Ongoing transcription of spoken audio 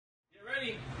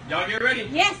Y'all get ready?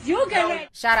 Yes, you get ready.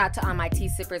 Shout out to all my tea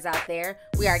sippers out there.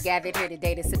 We are gathered here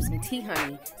today to sip some tea,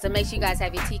 honey. So make sure you guys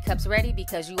have your teacups ready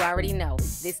because you already know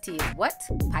this tea is what?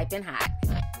 Piping hot.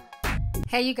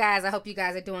 Hey you guys, I hope you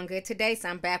guys are doing good today. So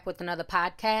I'm back with another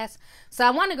podcast. So I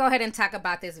want to go ahead and talk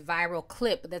about this viral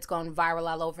clip that's going viral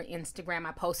all over Instagram.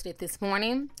 I posted it this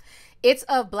morning. It's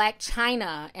of Blac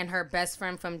Chyna and her best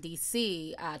friend from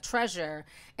DC, Treasure.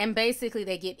 And basically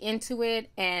they get into it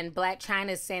and Blac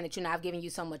Chyna is saying that, you know, I've given you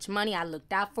so much money. I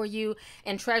looked out for you.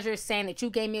 And Treasure is saying that you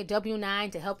gave me a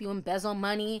W-9 to help you embezzle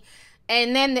money.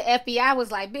 And then the FBI was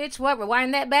like, bitch, what?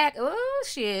 Rewind that back? Oh,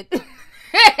 shit.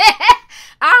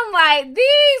 I'm like,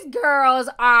 these girls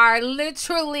are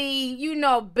literally, you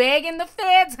know, begging the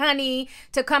feds, honey,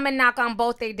 to come and knock on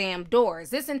both their damn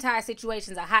doors. This entire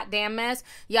situation's a hot damn mess.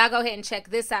 Y'all go ahead and check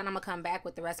this out, and I'm going to come back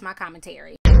with the rest of my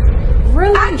commentary.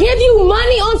 Really? I give you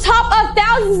money on top of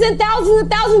thousands and thousands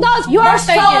and thousands of dollars. You are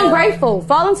so ungrateful.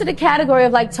 Fall into the category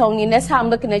of like Tony, and that's how I'm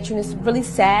looking at you, and it's really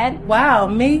sad. Wow,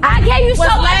 me? I gave you so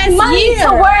much money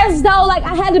to where as though like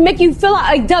I had to make you fill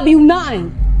out a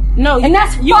W-9. No, and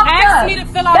that's you asked me to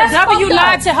fill out a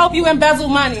W-9 to help you embezzle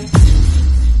money.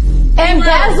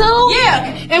 Embezzle? Yeah.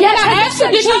 And when I asked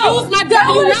you, did you use my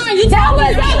W-9? You that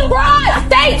was in broad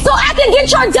state, so I can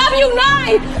get your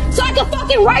W-9, so I can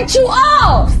fucking write you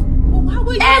off. Well, why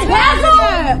would you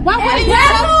embezzle? Why would you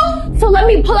embezzle? So let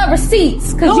me pull up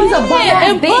receipts, because you're a bum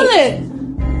ass and pull it.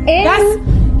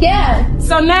 Yeah.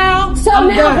 So now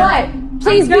what?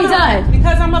 Please be done.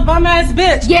 Because I'm a bum ass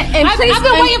bitch. Yeah, and I've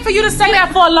been waiting for you to say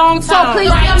that for a long time. So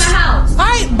please come to my house.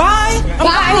 Alright, bye.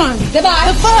 Bye. Goodbye.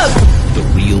 The fuck? The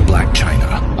real Blac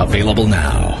Chyna. Available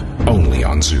now. Only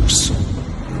on Zeus.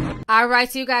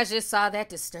 Alright, so you guys just saw that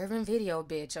disturbing video,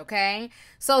 bitch, okay?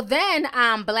 So then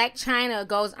Blac Chyna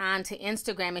goes on to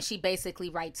Instagram and she basically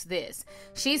writes this.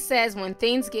 She says, when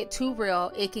things get too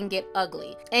real, it can get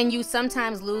ugly. And you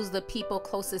sometimes lose the people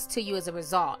closest to you as a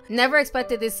result. Never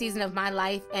expected this season of my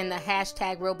life and the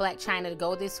hashtag Real Blac Chyna to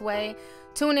go this way.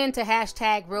 Tune in to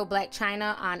hashtag Real Blac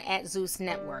Chyna on @Zeus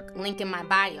Network. Link in my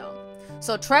bio.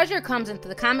 So Treasure comes into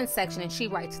the comment section and she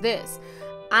writes this.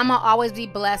 I'ma always be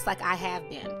blessed like I have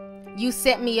been. You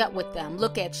set me up with them.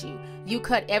 Look at you. You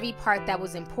cut every part that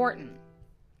was important.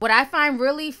 What I find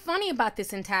really funny about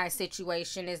this entire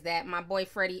situation is that my boy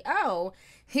Freddie O,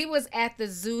 he was at the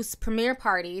Zeus premiere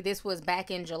party. This was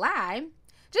back in July,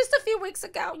 just a few weeks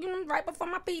ago, you know, right before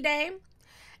my P-Day.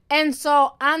 And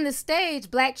so on the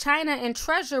stage, Blac Chyna and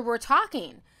Treasure were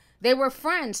talking. They were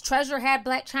friends. Treasure had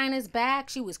Blac Chyna's back.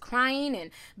 She was crying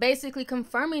and basically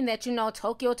confirming that, you know,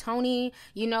 Tokyo Tony,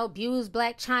 you know, abused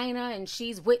Blac Chyna and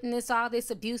she's witnessed all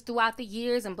this abuse throughout the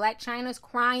years and Blac Chyna's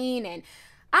crying. And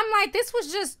I'm like, this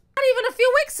was just not even a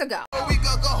few weeks ago.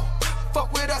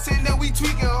 Fuck with us and then we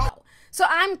tweaking. So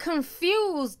I'm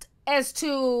confused as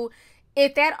to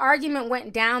if that argument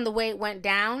went down the way it went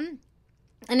down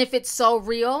and if it's so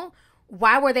real.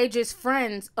 Why were they just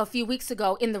friends a few weeks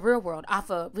ago in the real world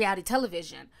off of reality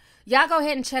television? Y'all go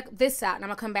ahead and check this out, and I'm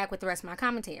going to come back with the rest of my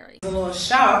commentary. I was a little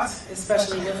shocked,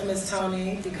 especially with Miss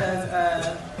Tony,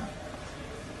 because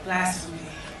blasphemy.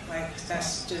 Like,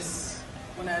 that's just,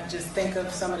 when I just think of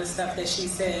some of the stuff that she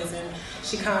says, and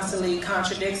she constantly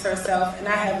contradicts herself, and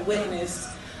I have witnessed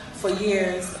for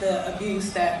years the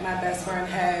abuse that my best friend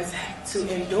has to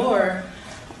endure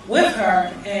with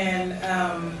her, and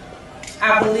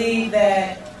I believe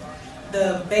that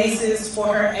the basis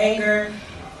for her anger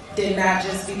did not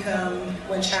just become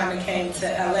when Chyna came to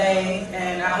LA,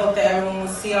 and I hope that everyone will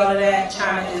see all of that.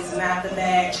 Chyna is not the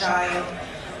bad child.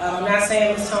 I'm not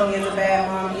saying Miss Tony is a bad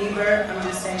mom either. I'm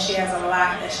just saying she has a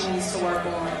lot that she needs to work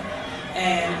on.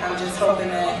 And I'm just hoping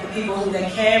that the people who they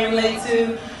can relate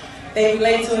to, they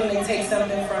relate to it and they take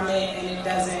something from it and it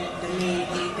doesn't demean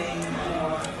anything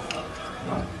more.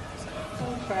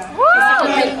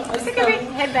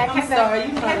 Head back, I'm sorry, you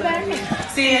head back.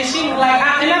 See, and she was like,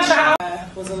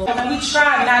 we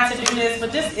tried not to do this,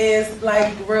 but this is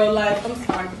like real life. I'm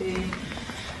sorry, Pig.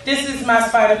 This is my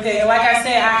Spider Pig. Like I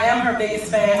said, I am her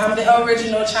biggest fan. I'm the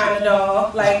original Chyna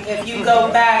doll. Like, if you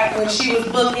go back when she was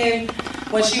booking,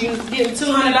 when she was getting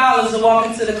 $200 to walk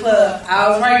into the club, I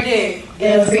was right there.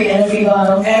 And a free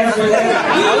bottle. And a free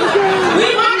bottle.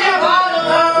 We might have all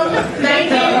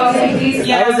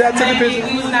yeah, we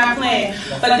was not playing.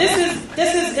 But this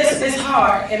is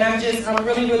hard, and I'm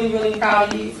really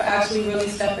proud of you for actually really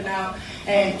stepping out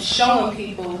and showing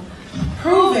people,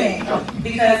 proving,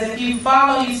 because if you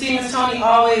follow, you see Miss Tony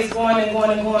always going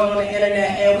on the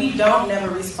internet, and we don't never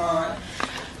respond.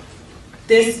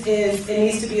 It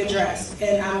needs to be addressed,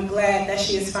 and I'm glad that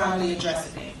she is finally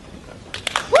addressing it.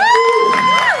 Woo!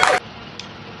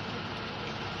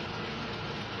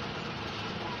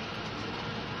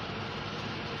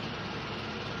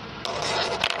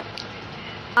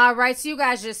 All right, so you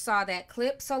guys just saw that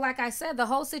clip. So like I said, the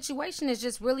whole situation is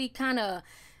just really kind of,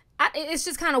 it's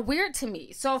just kind of weird to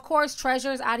me. So of course,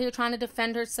 Treasure's out here trying to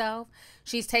defend herself.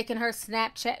 She's taken her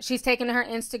Snapchat, she's taken her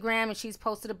Instagram, and she's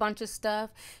posted a bunch of stuff.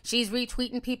 She's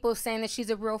retweeting people saying that she's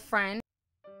a real friend.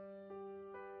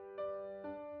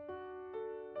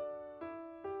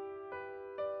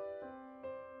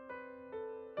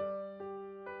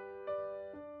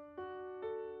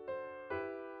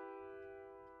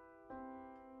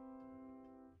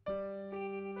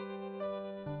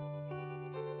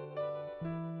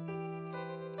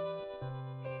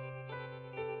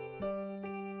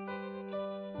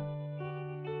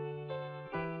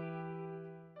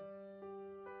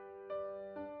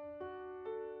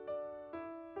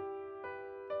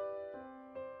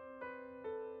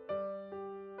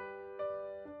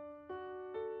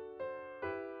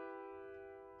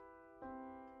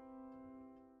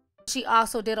 She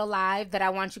also did a live that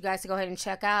I want you guys to go ahead and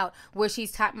check out, where she's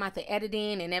talking about the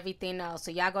editing and everything else.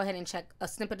 So y'all go ahead and check a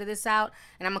snippet of this out,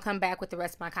 and I'm gonna come back with the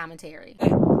rest of my commentary.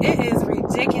 It is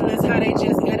ridiculous how they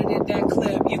just edited that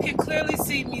clip. You can clearly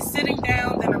see me sitting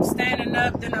down, then I'm standing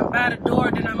up, then I'm by the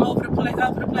door, then I'm over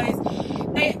the place.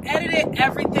 They edited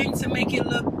everything to make it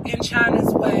look in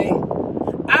Chyna's way.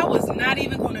 I was not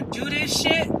even gonna do this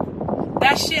shit.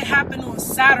 That shit happened on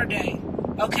Saturday,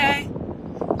 okay?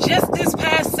 Just this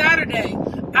past Saturday,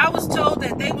 I was told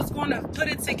that they was going to put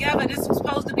it together. This was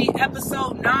supposed to be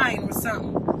episode 9 or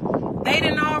something. They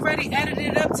didn't already edit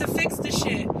it up to fix the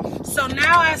shit. So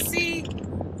now I see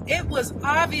it was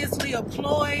obviously a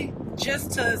ploy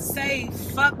just to say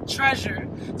fuck Treasure,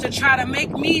 to try to make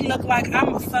me look like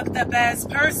I'm a fucked up ass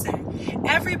person.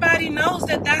 Everybody knows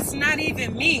that that's not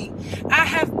even me. I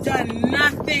have done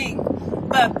nothing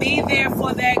but be there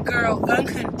for that girl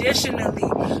unconditionally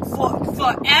for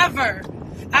forever.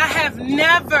 I have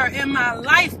never in my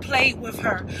life played with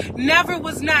her. Never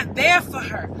was not there for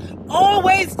her.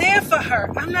 Always there for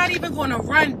her. I'm not even going to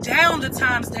run down the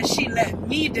times that she let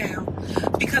me down,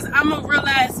 because I'm a real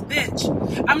ass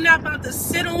bitch. I'm not about to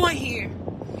sit on here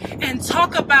and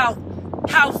talk about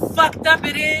how fucked up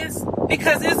it is,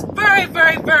 because it's very,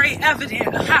 very, very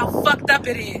evident how fucked up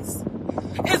it is.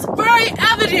 It's very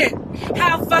evident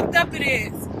how fucked up it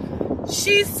is.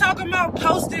 She's talking about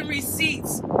posting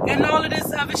receipts and all of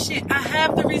this other shit. I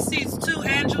have the receipts too,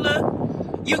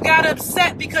 Angela. You got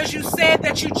upset because you said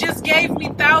that you just gave me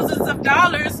thousands of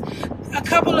dollars a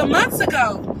couple of months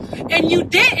ago. And you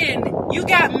didn't. You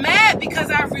got mad because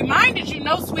I reminded you,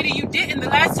 no, sweetie, you didn't. The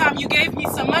last time you gave me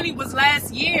some money was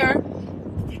last year.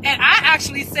 And I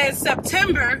actually said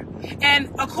September. And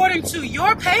according to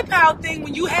your PayPal thing,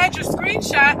 when you had your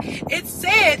screenshot, it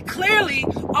said clearly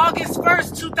August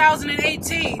 1st,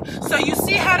 2018. So you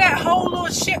see how that whole little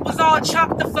shit was all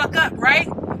chopped the fuck up, right?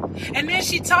 And then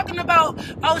she talking about,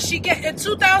 oh, in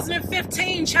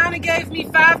 2015, Chyna gave me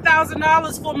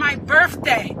 $5,000 for my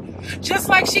birthday. Just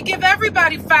like she give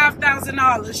everybody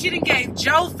 $5,000. She done gave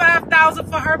Joe $5,000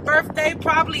 for her birthday,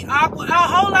 probably Aqua, a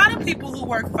whole lot of people who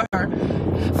work for her.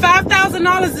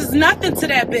 $5,000 is nothing to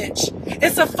that bitch.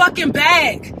 It's a fucking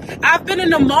bag. I've been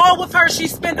in the mall with her. She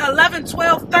spent $11,000,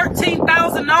 $12,000,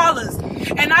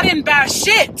 $13,000, and I didn't buy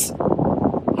shit.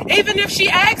 Even if she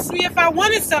asked me if I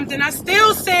wanted something, I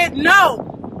still said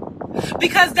no,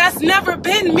 because that's never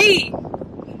been me.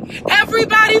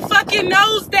 Everybody fucking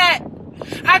knows that.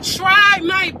 I try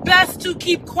my best to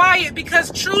keep quiet,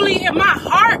 because truly in my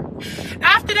heart,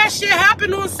 after that shit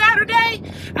happened on Saturday,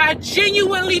 I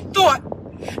genuinely thought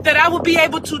that I would be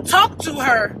able to talk to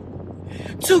her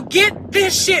to get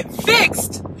this shit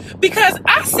fixed. Because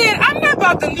I said, I'm not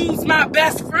about to lose my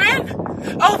best friend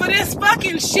over this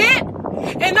fucking shit.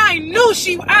 And I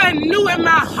knew in my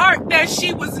heart that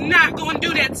she was not going to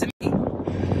do that to me.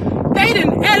 They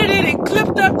done edited and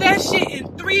clipped up that shit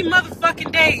in 3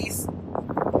 motherfucking days.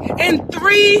 In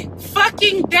 3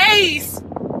 fucking days.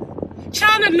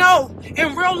 Chyna, know,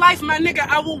 in real life, my nigga,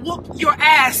 I will whoop your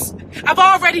ass. I've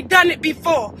already done it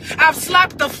before. I've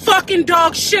slapped the fucking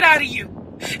dog shit out of you.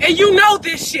 And you know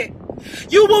this shit.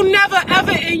 You will never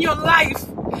ever in your life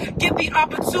get the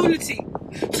opportunity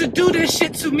to do this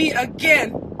shit to me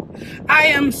again. I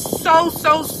am so,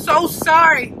 so, so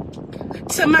sorry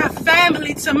to my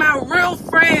family, to my real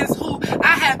friends who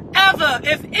I have ever,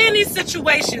 if any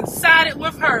situation, sided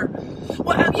with her.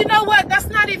 Well, you know what? That's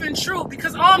not even true,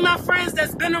 because all my friends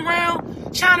that's been around,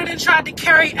 Chyna done tried to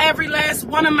carry every last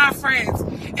one of my friends.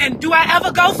 And do I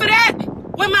ever go for that?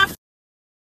 Where my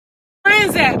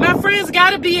friends at? My friends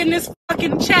gotta be in this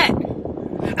fucking chat.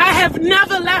 I have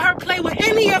never let her play with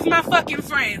any of my fucking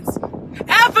friends.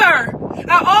 Ever.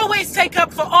 I always take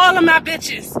up for all of my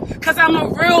bitches, because I'm a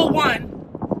real one.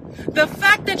 The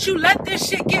fact that you let this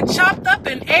shit get chopped up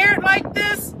and aired like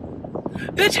this,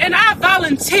 bitch, and I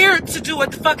volunteered to do a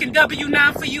fucking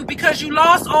W-9 for you because you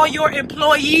lost all your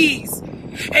employees.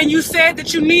 And you said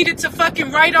that you needed to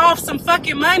fucking write off some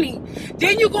fucking money.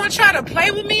 Then you gonna try to play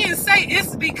with me and say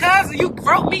it's because you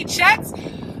wrote me checks?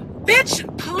 Bitch,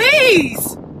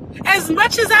 please. As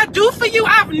much as I do for you,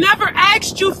 I've never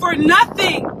asked you for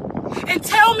nothing. And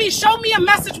tell me, show me a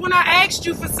message when I asked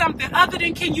you for something other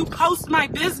than can you post my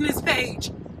business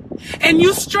page? And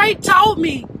you straight told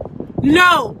me,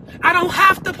 no, I don't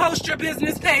have to post your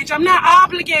business page. I'm not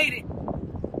obligated.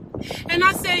 And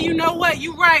I said, you know what?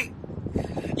 You're right.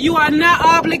 You are not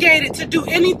obligated to do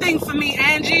anything for me,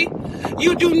 Angie.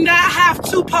 You do not have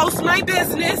to post my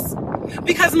business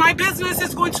because my business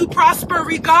is going to prosper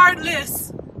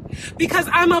regardless because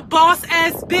I'm a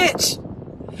boss-ass bitch.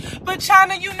 But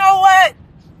Chyna, you know what?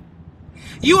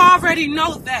 You already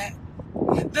know that.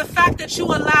 The fact that you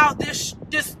allowed this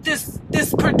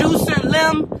producer,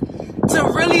 Lim, to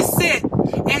really sit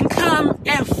and come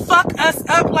and fuck us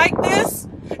up like this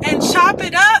and chop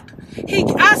it up.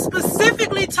 I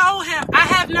specifically told him, I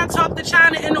have not talked to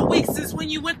Chyna in a week since when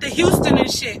you went to Houston and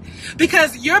shit.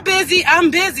 Because you're busy, I'm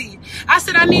busy. I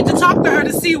said I need to talk to her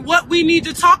to see what we need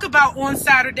to talk about on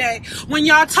Saturday when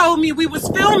y'all told me we was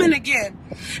filming again.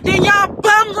 Then y'all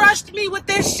bum rushed me with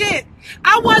this shit.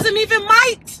 I wasn't even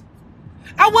mic'd.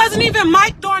 I wasn't even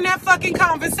mic'd during that fucking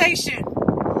conversation.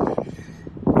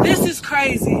 This is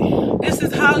crazy. This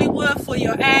is Hollywood for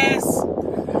your ass.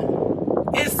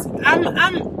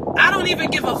 I don't even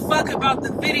give a fuck about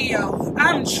the video.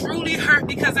 I'm truly hurt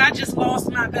because I just lost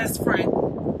my best friend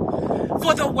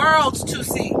for the world to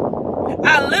see.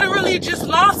 I literally just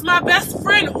lost my best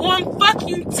friend on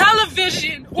fucking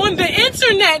television, on the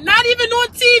internet, not even on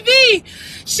TV.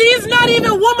 She's not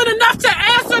even woman enough to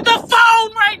answer the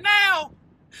phone right now.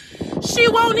 She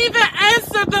won't even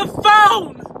answer the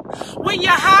phone. When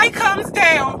your high comes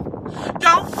down,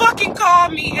 don't fucking call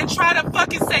me and try to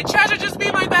fucking say, Treasure, just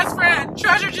be my best friend.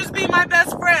 Treasure, just be my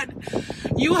best friend.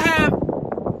 You have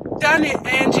done it,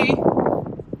 Angie.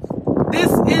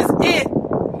 This is it.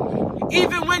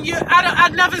 Even when I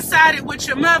never sided with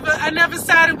your mother. I never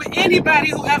sided with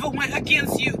anybody who ever went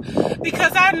against you.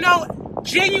 Because I know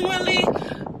genuinely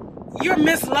you're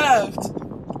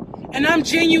misloved. And I'm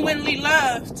genuinely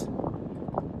loved.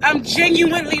 I'm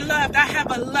genuinely loved. I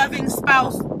have a loving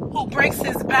spouse who breaks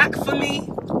his back for me.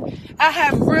 I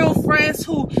have real friends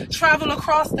who travel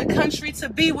across the country to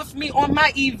be with me on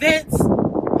my events.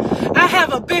 I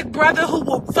have a big brother who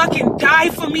will fucking die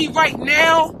for me right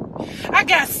now. I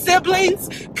got siblings,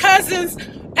 cousins,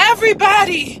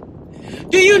 everybody.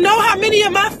 Do you know how many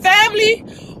of my family?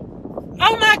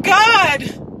 Oh my God.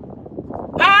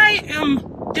 I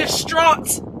am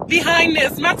distraught behind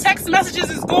this. My text messages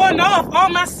is going off. All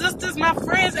my sisters, my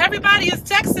friends, everybody is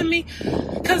texting me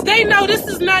because they know this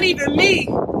is not even me.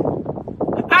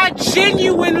 I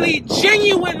genuinely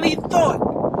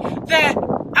thought that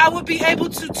I would be able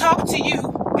to talk to you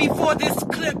before this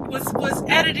clip was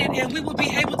edited and we would be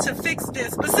able to fix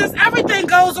this. But since everything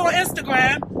goes on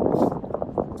Instagram,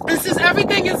 and since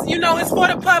everything is, it's for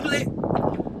the public,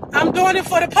 I'm doing it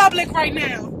for the public right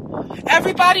now.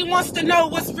 Everybody wants to know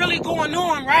what's really going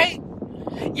on, right?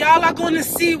 Y'all are going to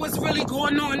see what's really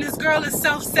going on. This girl is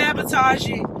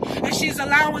self-sabotaging, and she's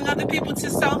allowing other people to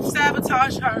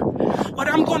self-sabotage her. What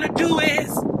I'm going to do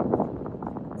is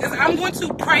I'm going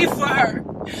to pray for her.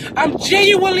 I'm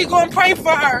genuinely going to pray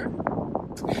for her.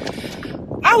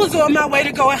 I was on my way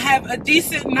to go and have a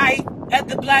decent night at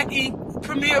the Blac Ink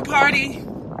premiere party.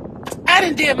 I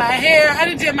done did my hair. I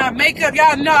done did my makeup.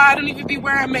 Y'all know I don't even be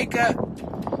wearing makeup.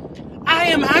 I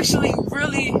am actually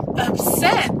really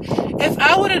upset. If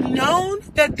I would have known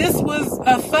that this was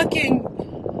a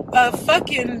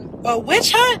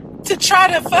witch hunt to try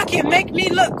to fucking make me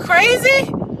look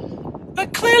crazy,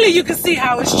 but clearly you can see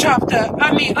how it's chopped up.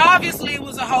 I mean, obviously it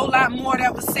was a whole lot more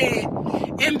that was said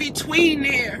in between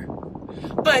there.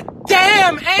 But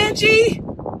damn, Angie,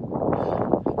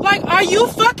 like, are you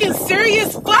fucking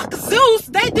serious? Fuck Zeus.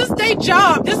 This their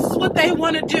job. This is what they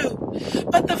want to do.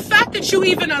 But the fact that you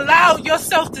even allowed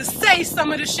yourself to say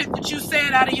some of the shit that you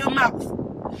said out of your mouth.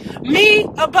 Me,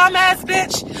 a bum-ass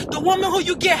bitch, the woman who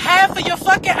you get half of your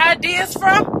fucking ideas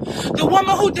from, the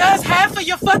woman who does half of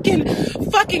your fucking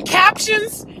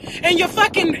captions and your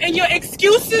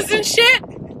excuses and shit.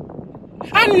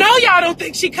 I know y'all don't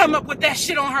think she come up with that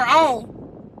shit on her own.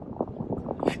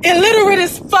 Illiterate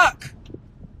as fuck.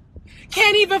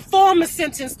 Can't even form a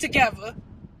sentence together.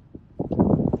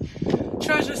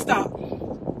 Treasure, stop.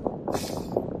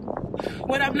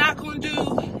 What I'm not going to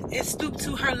do is stoop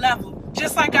to her level.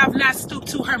 Just like I've not stooped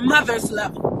to her mother's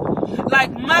level.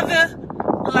 like mother,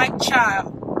 like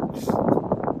child.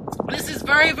 This is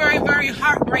very, very, very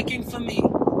heartbreaking for me.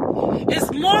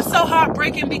 It's more so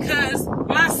heartbreaking because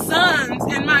my sons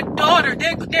and my daughter,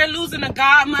 they're losing a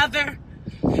godmother.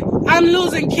 I'm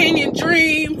losing Kenyan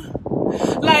Dream.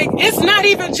 Like, it's not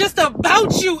even just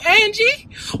about you, Angie.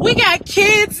 We got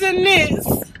kids in this.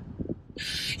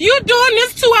 You doing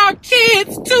this to our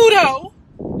kids too, though.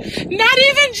 Not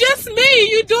even just me.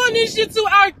 You doing this shit to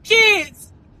our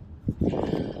kids.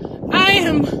 I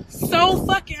am so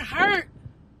fucking hurt.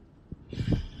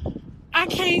 I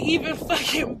can't even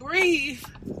fucking breathe.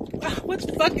 Which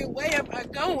fucking way am I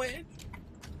going?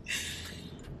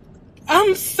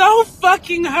 I'm so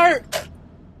fucking hurt.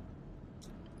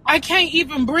 I can't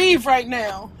even breathe right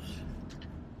now.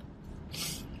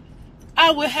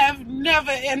 I would have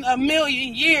never in a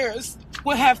million years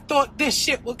would have thought this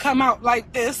shit would come out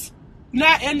like this.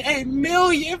 Not in a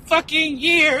million fucking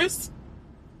years.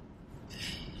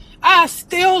 I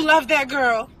still love that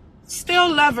girl.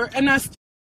 Still love her. And I still...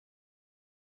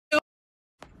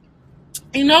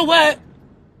 You know what?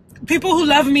 People who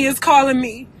love me is calling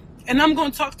me. And I'm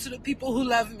going to talk to the people who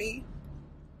love me.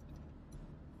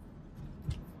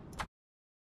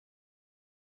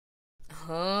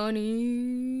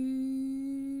 Honey.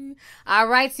 All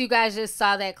right, so you guys just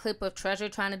saw that clip of Treasure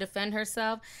trying to defend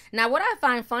herself. Now, what I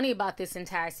find funny about this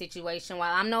entire situation,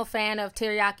 while I'm no fan of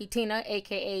Teriyaki Tina,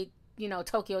 a.k.a., you know,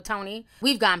 Tokyo Tony,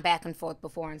 we've gone back and forth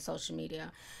before on social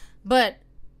media. But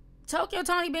Tokyo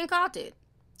Tony been caught it.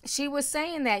 She was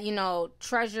saying that, you know,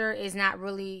 Treasure is not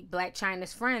really Blac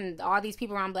Chyna's friend. All these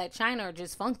people around Blac Chyna are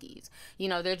just funkies. You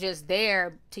know, they're just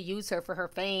there to use her for her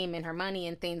fame and her money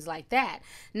and things like that.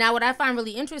 Now, what I find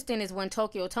really interesting is when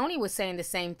Tokyo Tony was saying the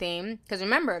same thing, because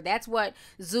remember, that's what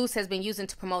Zeus has been using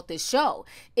to promote this show,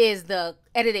 is the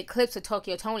edited clips of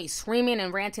Tokyo Tony screaming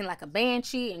and ranting like a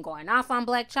banshee and going off on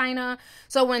Blac Chyna.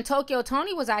 So when Tokyo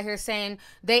Tony was out here saying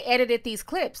they edited these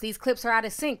clips are out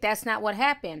of sync, that's not what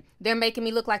happened, they're making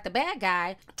me look like the bad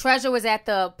guy, Treasure was at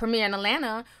the premiere in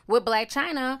Atlanta with Blac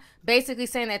Chyna, basically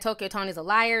saying that Tokyo Tony's a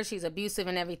liar, she's abusive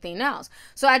and everything else.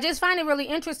 So I just find it really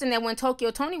interesting that when Tokyo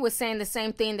Tony was saying the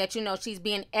same thing, that, you know, she's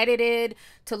being edited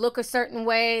to look a certain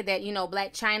way, that, you know,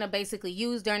 Blac Chyna basically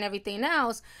used her and everything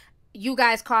else, you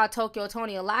guys call Tokyo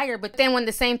Tony a liar. But then when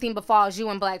the same thing befalls you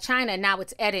and Blac Chyna, now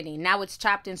it's editing. Now it's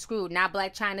chopped and screwed. Now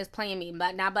Blac Chyna's playing me.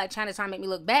 Now Blac Chyna's trying to make me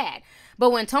look bad.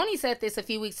 But when Tony said this a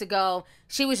few weeks ago,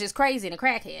 she was just crazy and a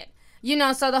crackhead. You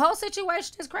know, so the whole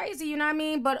situation is crazy, you know what I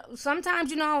mean? But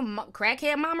sometimes, you know,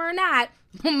 crackhead mama or not,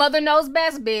 mother knows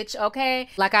best, bitch, okay?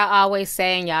 Like I always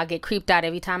say, and y'all get creeped out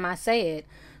every time I say it,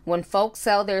 when folks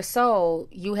sell their soul,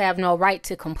 you have no right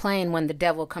to complain when the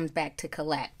devil comes back to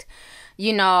collect.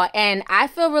 You know, and I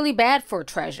feel really bad for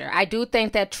Treasure. I do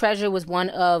think that Treasure was one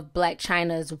of Blac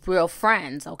Chyna's real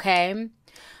friends, okay?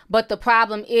 But the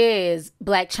problem is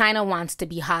Blac Chyna wants to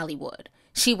be Hollywood.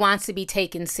 She wants to be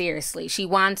taken seriously. She's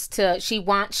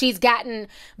gotten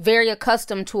very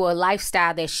accustomed to a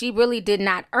lifestyle that she really did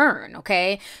not earn,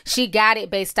 okay? She got it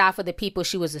based off of the people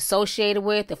she was associated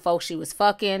with, the folks she was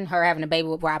fucking, her having a baby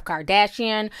with Rob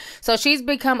Kardashian. So she's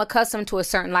become accustomed to a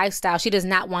certain lifestyle. She does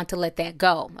not want to let that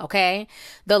go, okay?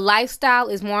 The lifestyle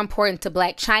is more important to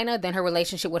Blac Chyna than her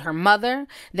relationship with her mother,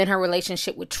 than her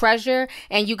relationship with Treasure,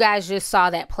 and you guys just saw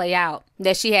that play out.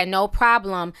 That she had no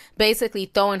problem basically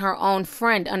throwing her own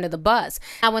friend under the bus.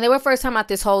 Now, when they were first talking about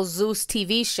this whole Zeus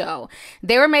TV show,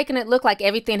 they were making it look like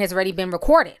everything has already been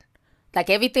recorded. Like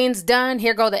everything's done,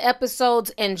 here go the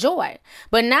episodes, enjoy.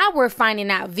 But now we're finding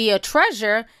out via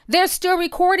Treasure, they're still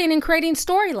recording and creating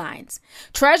storylines.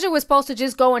 Treasure was supposed to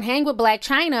just go and hang with Blac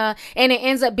Chyna, and it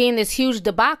ends up being this huge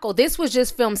debacle. This was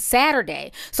just filmed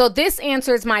Saturday. So this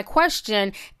answers my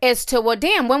question as to, well,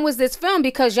 damn, when was this filmed?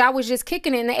 Because y'all was just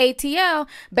kicking it in the ATL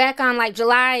back on like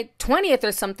July 20th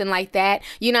or something like that.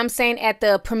 You know what I'm saying? At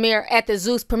the premiere, at the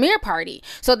Zeus premiere party.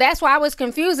 So that's why I was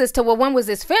confused as to, well, when was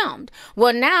this filmed?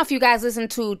 Well, now if you guys listen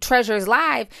to Treasure's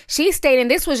live, she's stating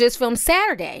this was just filmed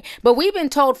Saturday. But we've been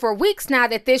told for weeks now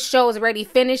that this show is already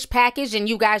finished, packaged, and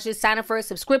you guys just sign up for a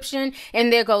subscription,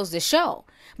 and there goes the show.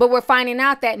 But we're finding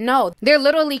out that no, they're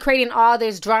literally creating all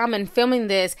this drama and filming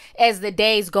this as the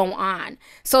days go on.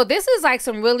 So this is like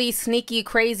some really sneaky,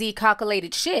 crazy,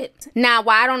 calculated shit. Now,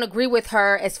 while I don't agree with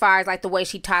her as far as like the way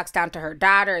she talks down to her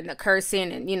daughter and the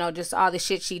cursing and, you know, just all the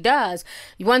shit she does,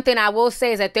 one thing I will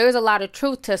say is that there's a lot of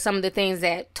truth to some of the things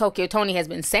that Tokyo Tony has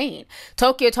been saying.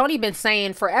 Tokyo Tony been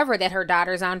saying forever that her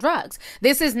daughter's on drugs.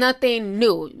 This is nothing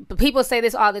new. People say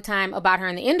this all the time about her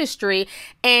in the industry,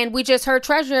 and we just heard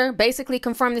Treasure basically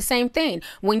confirm the same thing.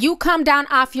 When you come down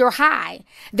off your high,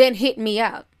 then hit me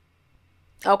up.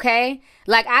 Okay?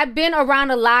 Like, I've been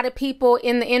around a lot of people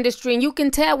in the industry, and you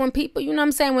can tell when people, you know what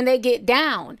I'm saying, when they get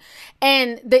down.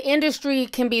 And the industry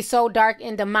can be so dark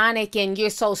and demonic, and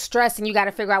you're so stressed, and you got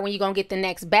to figure out when you're going to get the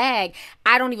next bag.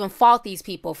 I don't even fault these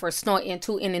people for snorting and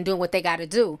tooting and doing what they got to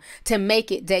do to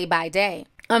make it day by day.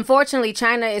 Unfortunately,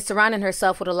 Chyna is surrounding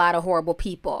herself with a lot of horrible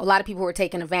people. A lot of people who are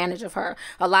taking advantage of her.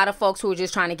 A lot of folks who are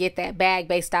just trying to get that bag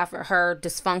based off of her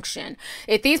dysfunction.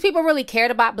 If these people really cared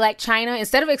about Blac Chyna,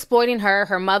 instead of exploiting her,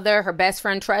 her mother, her best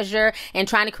friend Treasure, and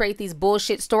trying to create these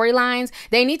bullshit storylines,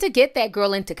 they need to get that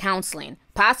girl into counseling,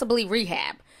 possibly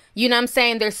rehab. You know what I'm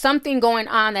saying? There's something going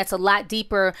on that's a lot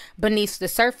deeper beneath the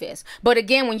surface. But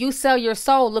again, when you sell your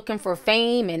soul looking for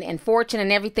fame and fortune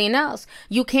and everything else,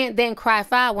 you can't then cry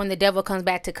foul when the devil comes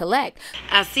back to collect.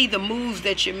 I see the moves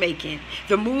that you're making.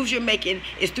 The moves you're making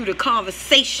is through the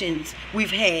conversations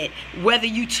we've had, whether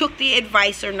you took the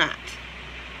advice or not.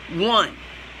 1,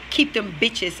 keep them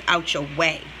bitches out your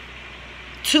way.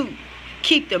 2,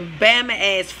 keep them Bama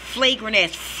ass, flagrant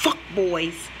ass fuck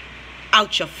boys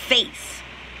out your face.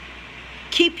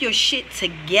 Keep your shit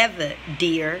together,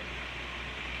 dear.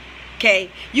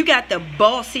 Okay? You got the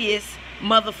bossiest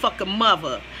motherfucker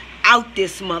mother out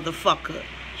this motherfucker.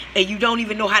 And you don't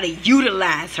even know how to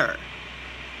utilize her.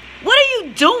 What are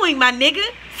you doing, my nigga?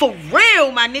 For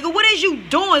real, my nigga. What is you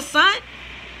doing, son?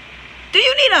 Do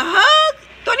you need a hug?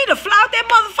 Do I need to fly out that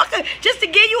motherfucker just to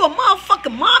give you a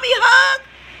motherfucking mommy hug?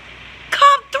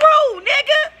 Come through,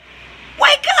 nigga.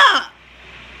 Wake up.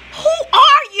 Who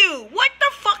are you? What the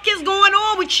fuck is going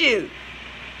on with you?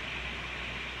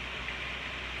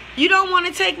 You don't want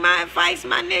to take my advice,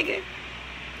 my nigga?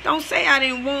 Don't say I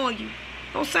didn't warn you.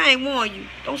 Don't say I didn't warn you.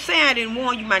 Don't say I didn't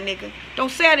warn you, my nigga.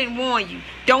 Don't say I didn't warn you.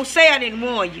 Don't say I didn't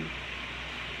warn you.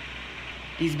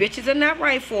 These bitches are not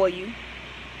right for you.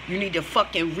 You need to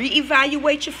fucking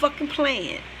reevaluate your fucking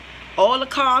plan. All the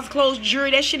cars, clothes,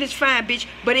 jewelry, that shit is fine, bitch.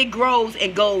 But it grows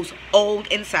and goes old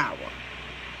and sour.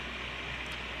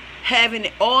 Having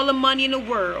all the money in the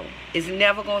world is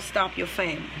never going to stop your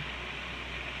family.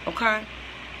 Okay?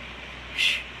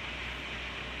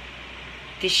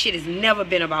 This shit has never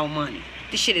been about money.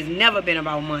 This shit has never been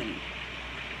about money.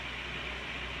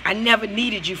 I never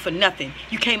needed you for nothing.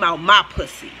 You came out my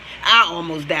pussy. I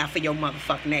almost died for your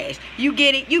motherfucking ass. You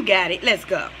get it? You got it. Let's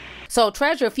go. So,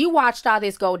 Treasure, if you watched all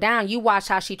this go down, you watched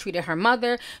how she treated her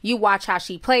mother, you watched how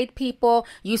she played people,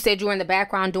 you said you were in the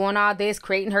background doing all this,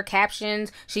 creating her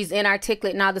captions, she's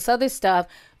inarticulate and all this other stuff.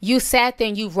 You sat there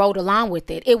and you rode along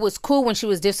with it. It was cool when she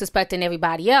was disrespecting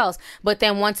everybody else, but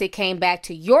then once it came back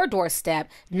to your doorstep,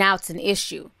 now it's an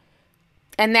issue.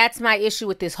 And that's my issue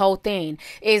with this whole thing,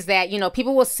 is that, you know,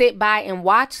 people will sit by and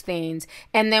watch things,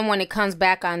 and then when it comes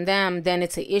back on them, then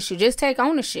it's an issue. Just take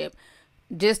ownership.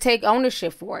 Just take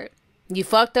ownership for it. You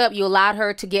fucked up. You allowed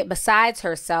her to get besides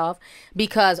herself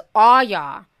because all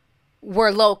y'all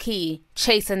were low-key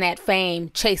chasing that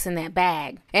fame, chasing that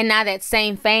bag. And now that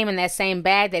same fame and that same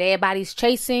bag that everybody's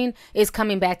chasing is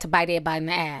coming back to bite everybody in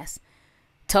the ass.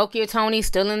 Tokyo Tony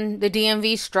still in the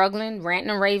DMV struggling, ranting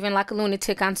and raving like a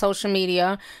lunatic on social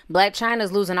media. Blac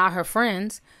Chyna's losing all her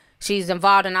friends. She's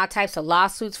involved in all types of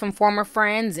lawsuits from former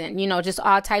friends and, you know, just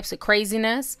all types of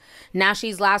craziness. Now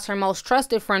she's lost her most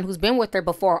trusted friend who's been with her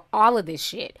before all of this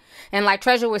shit. And like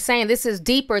Treasure was saying, this is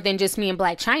deeper than just me and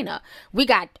Blac Chyna. We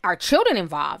got our children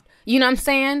involved. You know what I'm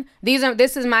saying?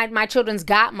 This is my children's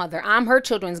godmother. I'm her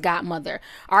children's godmother.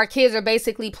 Our kids are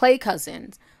basically play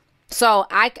cousins. So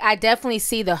I definitely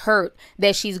see the hurt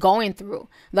that she's going through.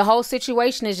 The whole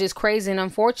situation is just crazy and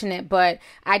unfortunate, but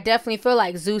I definitely feel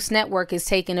like Zeus Network is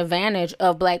taking advantage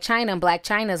of Blac Chyna, and Blac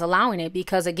Chyna is allowing it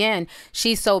because, again,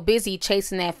 she's so busy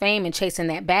chasing that fame and chasing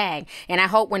that bag. And I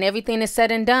hope when everything is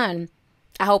said and done,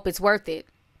 I hope it's worth it.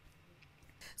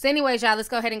 So anyways, y'all, let's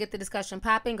go ahead and get the discussion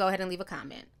popping. Go ahead and leave a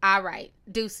comment. All right.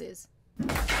 Deuces.